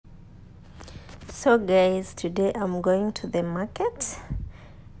So guys, today I'm going to the market.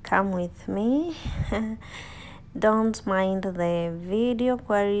 Come with me. Don't mind the video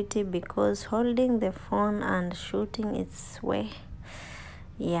quality because holding the phone and shooting is way,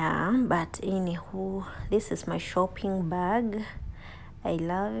 yeah, but anywho, this is my shopping bag. I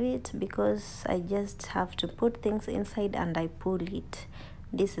love it because I just have to put things inside and I pull it.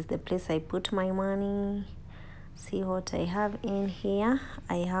 This is the place I put my money. See what I have in here.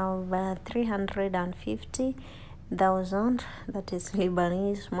 I have 350,000, that is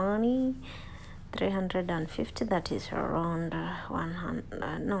Lebanese money. 350, that is around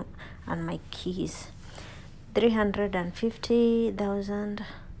 100, no, and my keys. 350,000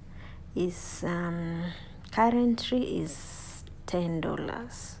 is currently is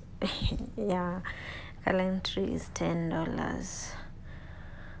 $10. Yeah, currently is $10.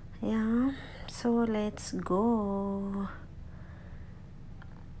 Yeah, so let's go.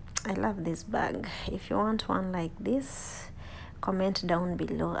 I love this bag. If you want one like this, comment down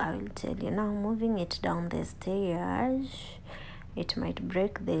below. I will tell you. Now moving it down the stairs, it might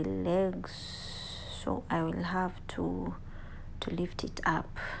break the legs, so I will have to lift it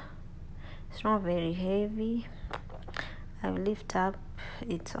up. It's not very heavy. I will lift up.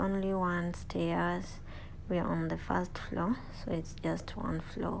 It's only one stairs. We are on the first floor, so it's just one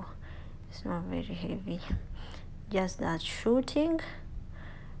floor. It's not very heavy. Just that shooting,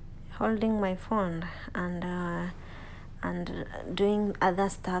 holding my phone and doing other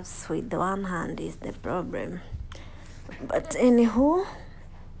stuffs with the one hand is the problem. But anywho,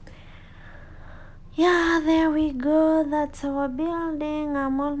 yeah, there we go. That's our building.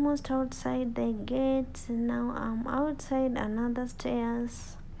 I'm almost outside the gate. Now I'm outside another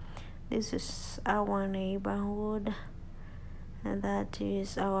stairs. This is our neighborhood, and that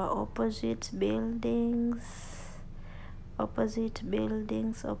is our opposite buildings, opposite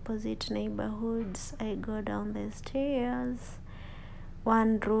neighborhoods. I go down the stairs.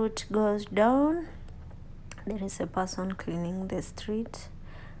 One route goes down. There is a person cleaning the street.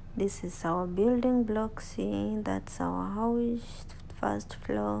 This is our building block C. That's our house, first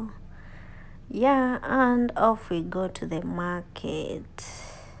floor. Yeah, and off we go to the market.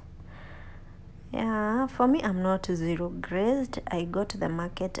 Yeah, for me, I'm not zero grazed. I go to the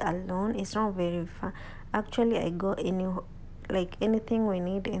market alone. It's not very far. Actually, I go anything we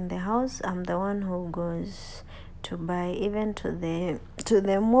need in the house. I'm the one who goes to buy. Even to the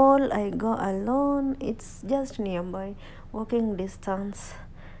mall, I go alone. It's just nearby, walking distance,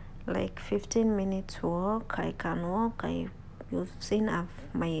 like 15 minutes walk. I can walk. You've seen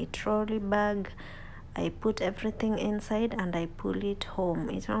my trolley bag. I put everything inside and I pull it home.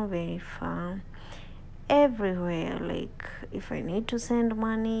 It's not very far. Everywhere, like if I need to send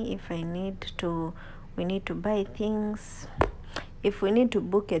money, if we need to buy things, if we need to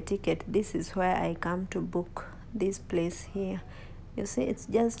book a ticket, this is where I come to book, this place here. You see, it's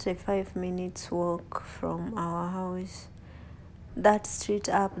just a 5 minutes walk from our house. That street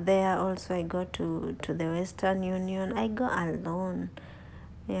up there also, I go to the Western Union. I go alone.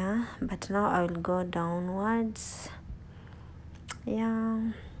 Yeah, but now I will go downwards.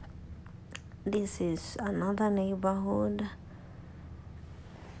 Yeah, this is another neighborhood.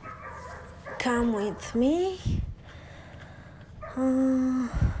 Come with me. I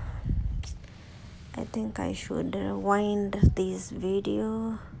think I should wind this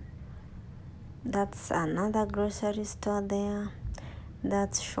video. That's another grocery store there.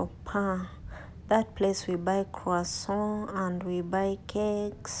 That's Chopin. That place we buy croissant and we buy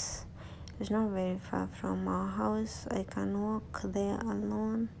cakes. It's not very far from our house. I can walk there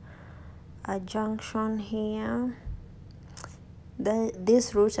alone. A junction here.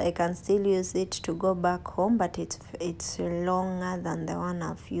 This route I can still use it to go back home, but it's longer than the one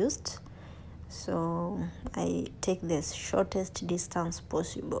I've used, so I take the shortest distance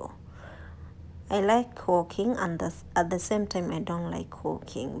possible. I like walking, and at the same time I don't like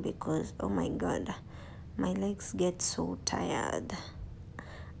walking because, oh my god, my legs get so tired,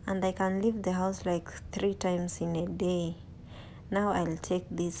 and I can leave the house like 3 times in a day. Now I'll take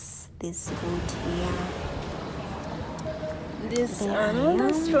this route here. This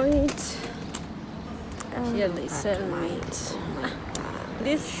another street. Here they sell meat.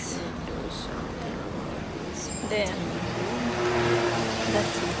 This there.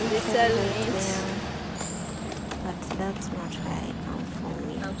 They sell meat. But that's not where I come from.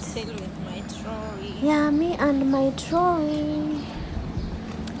 I'm still with my trolley. Yeah, me and my trolley.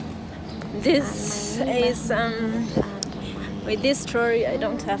 This is with this trolley I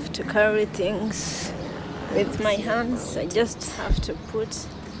don't have to carry things with my hands. I just have to put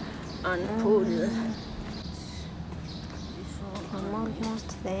and pull. I'm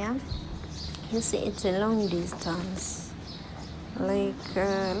almost there. You see, it's a long distance, like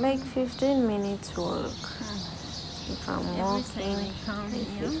 15 minutes walk. If I'm walking, like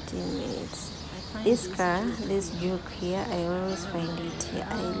 15 minutes. This car, this Juke here, I always find it here.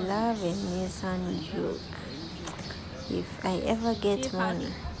 I love a Nissan Juke. If I ever get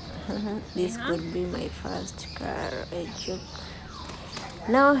money, this could be my first car, a Juke.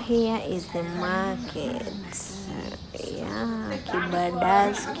 Now here is the market. Yeah,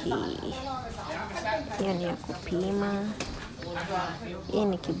 kibadaski. Hiyo ni ya kupima. Hii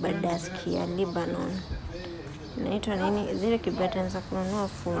ni kibadaski ya Lebanon. Inaitwa nini? Zile kibada za kununua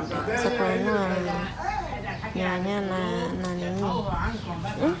food, za kununua nyanya na nini.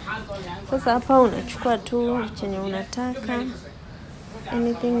 Sasa hapa unachukua tu chenye unataka,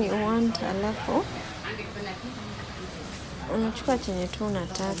 anything you want, alafu unachukua chenye tu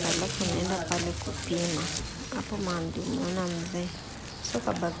unataka, alafu unaenda pale kupima. Hapo mahali umeona mzee. So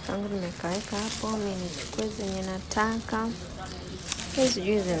kabag kangu nimekaweka hapo, mimi nichukue zenye nataka. Hizi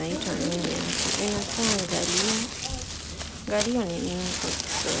sijui zinaitwa nini hapa. Inakaa ngalio. Ngalio ni nini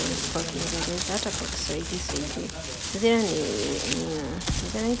kwa Kiingereza, hata kwa Kiswahili sijui. Zile ni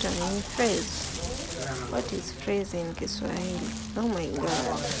zinaitwa nini? Phrase. What is phrase in Kiswahili? Oh my God.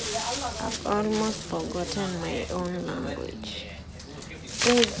 I've almost forgotten my own language.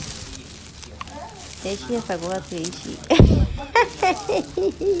 Eshi sababu eshi.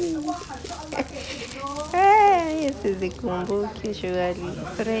 Yes, sizikumbuki shwari.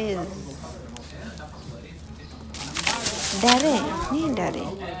 Phrase. Dare, ni dare.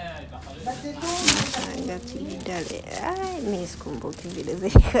 Ngati dare. Mimi sikumbuki vile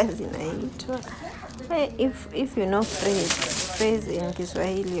zilikuwa zinaitwa. If you know phrase in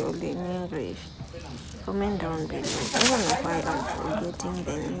Kiswahili or in English, comment down below. I don't know why I'm forgetting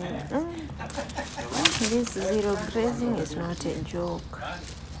the name. This zero grazing is not a joke.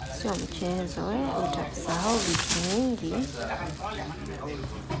 Sio mchezo, utasahau vitu mingi.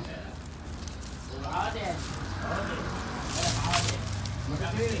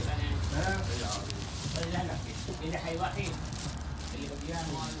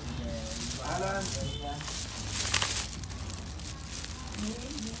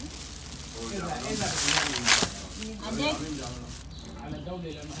 على الدولة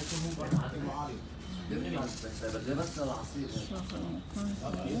لما هيكون معارض بس العصير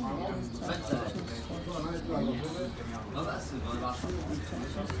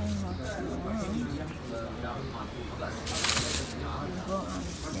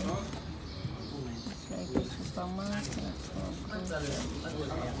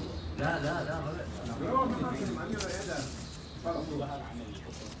لا لا لا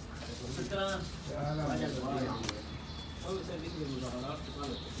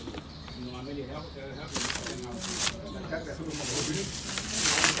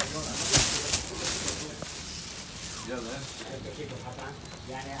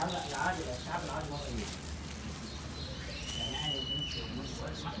يعني هلا العادي الشعب العادي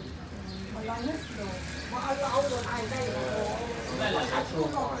والله نسلوا ما قالوا عوضوا العينين لا لا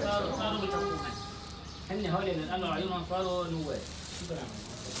صاروا بالحكومة هن هول اللي قالوا عيونهم صاروا نواب بس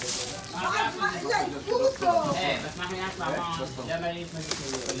ما احنا نسمع معهم لا ما يسمعوا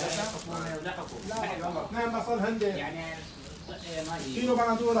لا حكومة ولا حكومة نعم بصل هندي يعني كيلو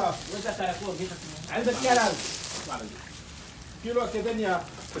بندورة وإذا تركوه عندك كلام كيلو أكاديميا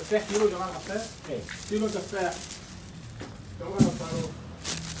تفاح كيلو جماعة التفاح كيلو تفاح كمان صاروا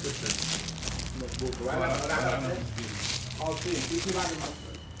مظبوط وأنا خالصين في بعد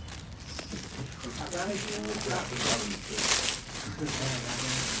المصر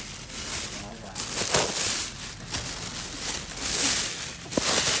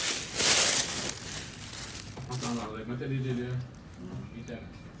متى دي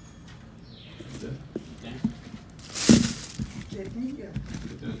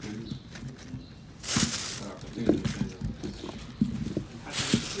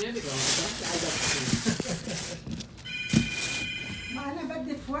ما انا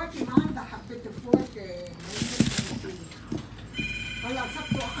بدي فواكه ما عندها حبة فواكه هلا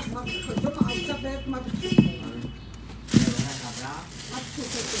سبت واحد ما بتاكل جمعة وسبت ما بتشوفه ما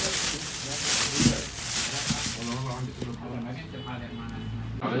بتشوفه والله ما عندي كل حاجة ما جبت الحالة معنا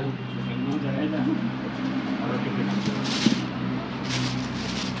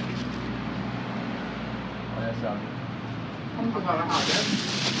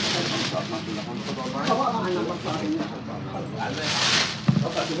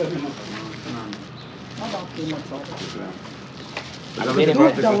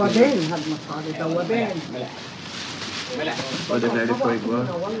دوابين هالمصاري دوابين بدأ نعرف شوي كبار.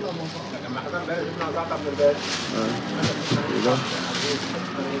 لما حضر ده جبنا زعتر من البيت.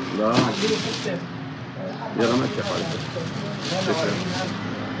 لا. يلا ماشي خالص.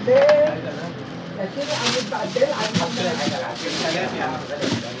 لكن عم يدفع الدين على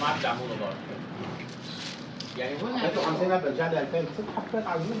ما بتعملوا برضه. يعني هون حطيتوا 50,000 رجع لي 2000 ست حبات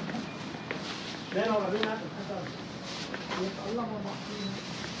عاوزين. 42,000 الله ما بعرف.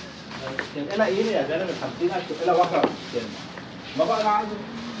 إلى إيه يا زلمة 50,000 إلى وقت. ما بقى عايز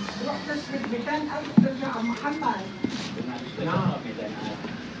تروح تشتري 200,000 ترجع على محمد. نعم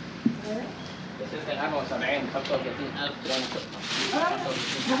 200,000. بس انت القهوه 70 35,000 جرام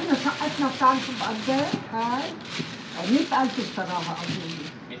نحن شقتنا بتعرفوا بقد ايه؟ هاي 100,000 اشتراها اظن.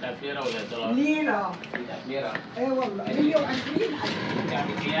 100,000 ليره ولا دولار؟ ليره. 100,000 ليره؟ ايه والله 120,000.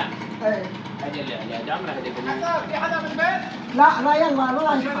 يعني فيها؟ ايه هذه اللي جامره هذه حسن في حدا من البيت؟ لا لا يلا روح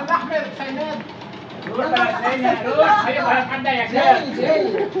عشان الاحمر سينات روح هي ما حدا يا جاي جاي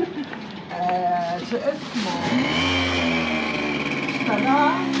شو اسمه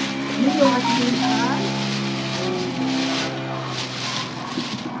اشتراه 120,000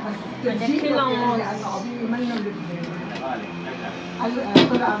 بس تسجيله العظيم منه لبناني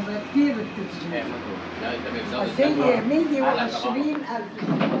طلع كثير التسجيل بس هي 120,000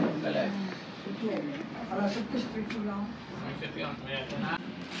 بلاش خلاص بتشتري فيهم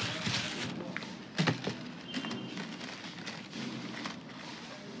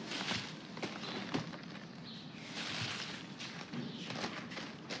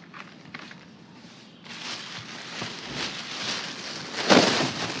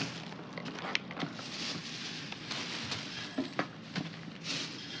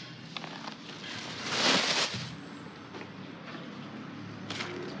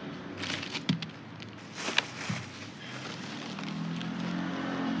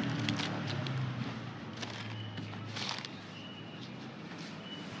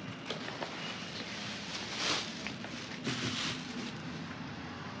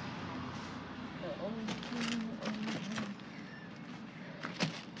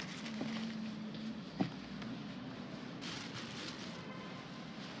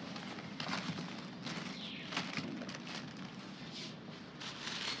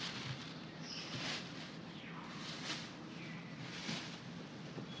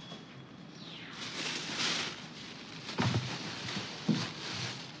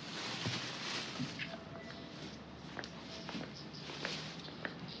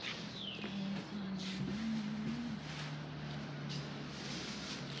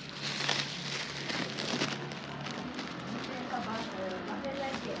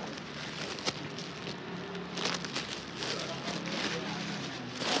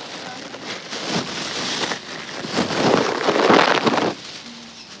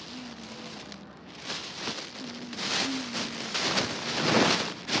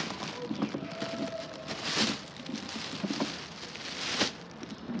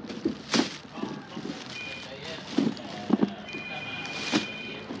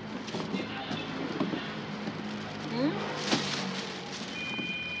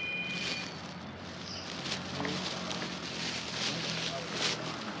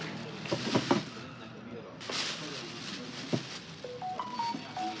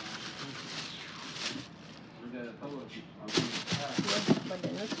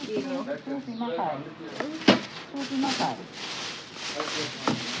شوفي مطعم شوفي مطعم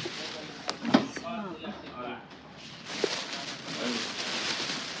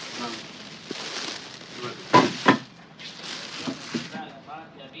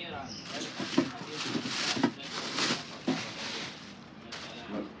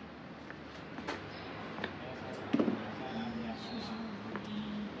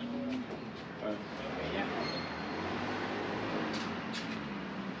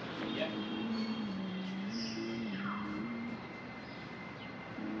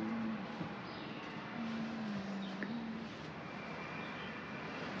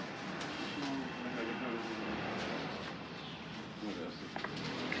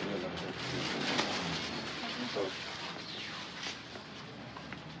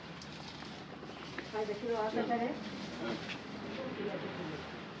هذا كيلو 10,000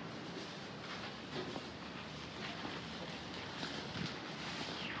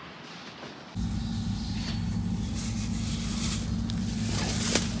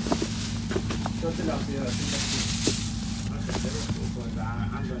 شو طلع فيها؟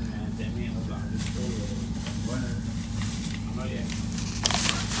 عندهم تأمين وضع وانا عملية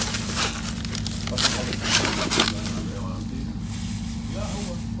لا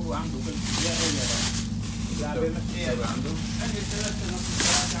هو عنده كل شيء يا ايه لا بيمشي عنده عندي 3 نص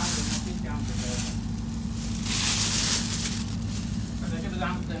عنده ما فيش عنده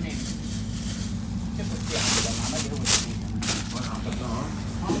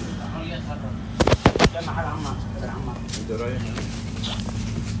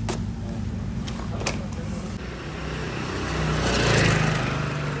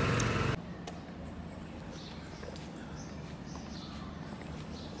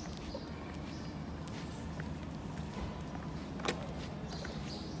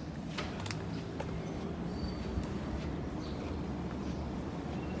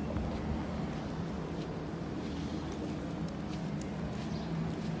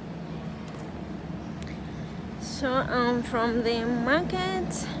So I'm from the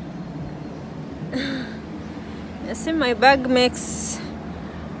market. You see, my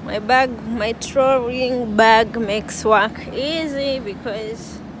throwing bag makes work easy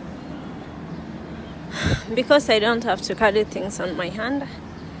because I don't have to carry things on my hand.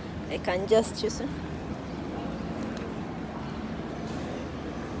 I can just use it.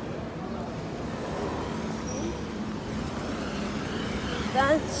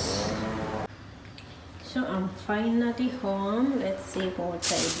 So I'm finally home. Let's see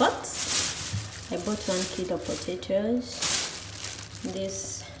what I bought. I bought 1 kilo potatoes.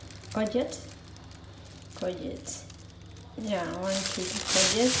 This courgette. Yeah, 1 kilo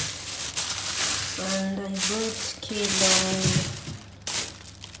courgette. And I bought kilo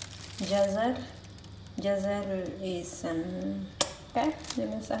jazar. Jazar is okay,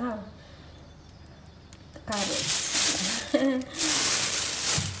 nimesahau. Carrots.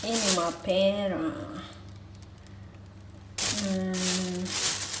 Hii ni mapera.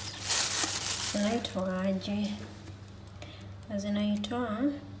 Zinaitwaje? Zinaitwa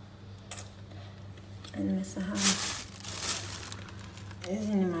nimesahau.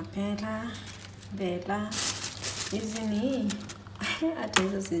 Hizi ni mapera, bela. Hizi ni hata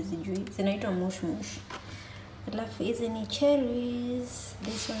hizo sizijui. Zinaitwa mushmush. Alafu hizi ni cherries.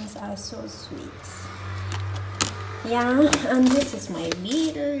 These ones are so sweet. Yeah, and this is my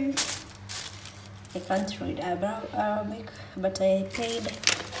bill. I can't read Arabic, but I paid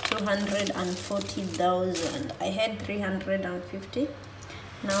 240,000. I had 350.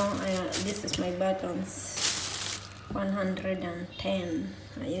 Now this is my balance, 110.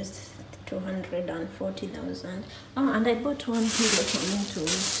 I used 240,000. Oh, and I bought 1 kilo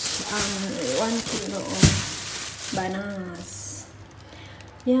tomatoes, 1 kilo of bananas.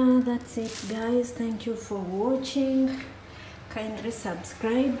 Yeah, that's it, guys. Thank you for watching. Kindly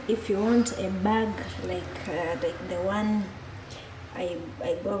subscribe if you want a bag like the one I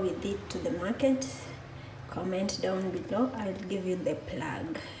go with it to the market. Comment down below. I'll give you the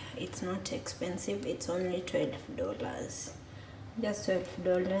plug. It's not expensive. It's only $12, just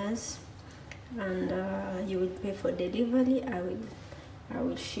 $12, and you will pay for delivery. I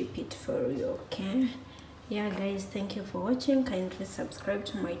will ship it for you. Okay. Yeah, guys, thank you for watching. Kindly subscribe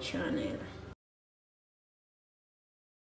to my channel.